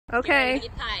Okay.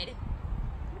 Get tied.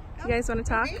 Do you guys want to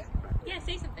talk? Yeah,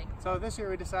 say something. So this year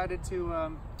we decided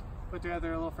to put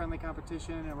together a little friendly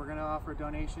competition, and we're going to offer a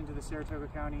donation to the Saratoga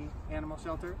County Animal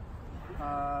Shelter.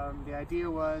 The idea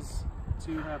was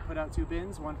to put out 2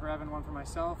 bins, one for Evan, one for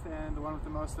myself, and the one with the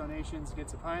most donations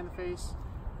gets a pie in the face.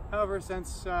 However,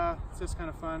 since it's just kind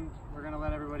of fun, we're going to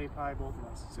let everybody pie both of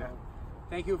us. So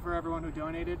thank you for everyone who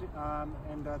donated,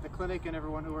 and the clinic and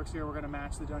everyone who works here, we're going to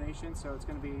match the donation, so it's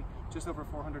going to be just over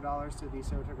 $400 to the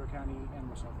Saratoga County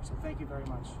Animal Shelter. So thank you very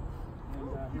much. And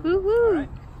here we go. Woo-woo. All right,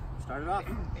 start it off.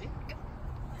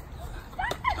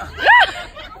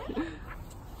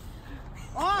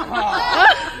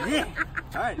 Oh! Yeah.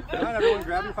 All right, come on everyone,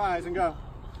 grab your pies and go.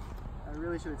 I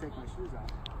really should have taken my shoes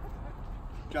off.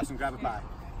 Justin, grab a pie.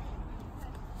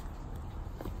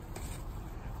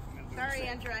 Sorry,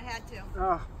 Andrew, I had to.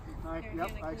 Oh,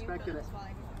 yep, I expected it.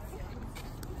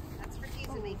 That's for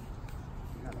teasing me.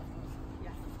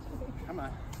 Come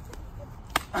on.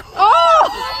 Oh!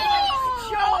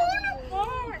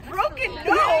 Joan! Broken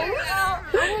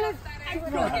nose!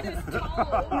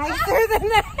 Nicer than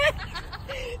that.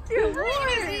 Dear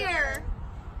Lord. Here.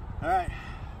 All right,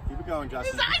 keep it going,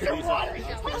 Justin. His eyes are watering.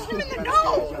 Punch him in the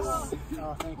nose.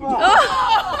 Oh, thank you. Oh.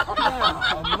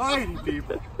 Almighty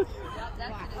people.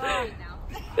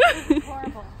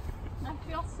 Horrible. I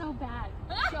feel so bad.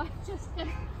 So just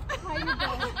how you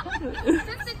doing?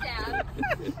 Sit down.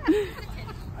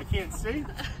 I can't see.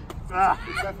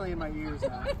 It's definitely in my ears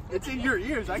now. It's in your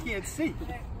ears. I can't see.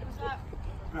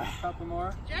 A couple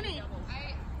more. Jenny.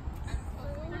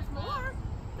 There's more.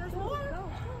 There's more.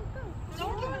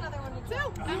 Don't give another one to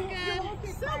Sue. I'm good.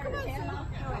 Sue, come on, Sue.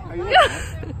 Are you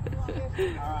listening?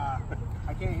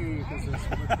 I can't hear you because this.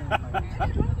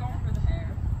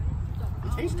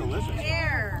 It tastes delicious.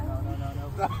 Hair.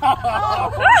 No.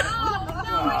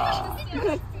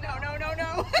 No.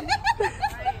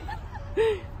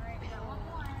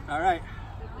 All right.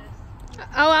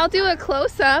 Oh, I'll do a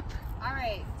close-up. All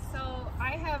right. So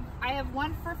I have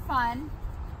one for fun,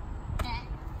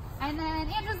 and then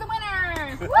Andrew's the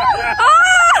winner. Woo! Oh,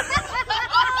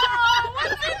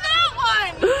 what's in that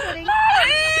one?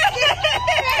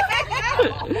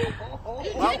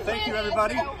 Well, thank you,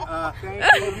 everybody. Thank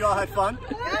you. Hope you all had fun.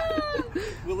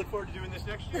 We'll look forward to doing this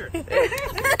next year.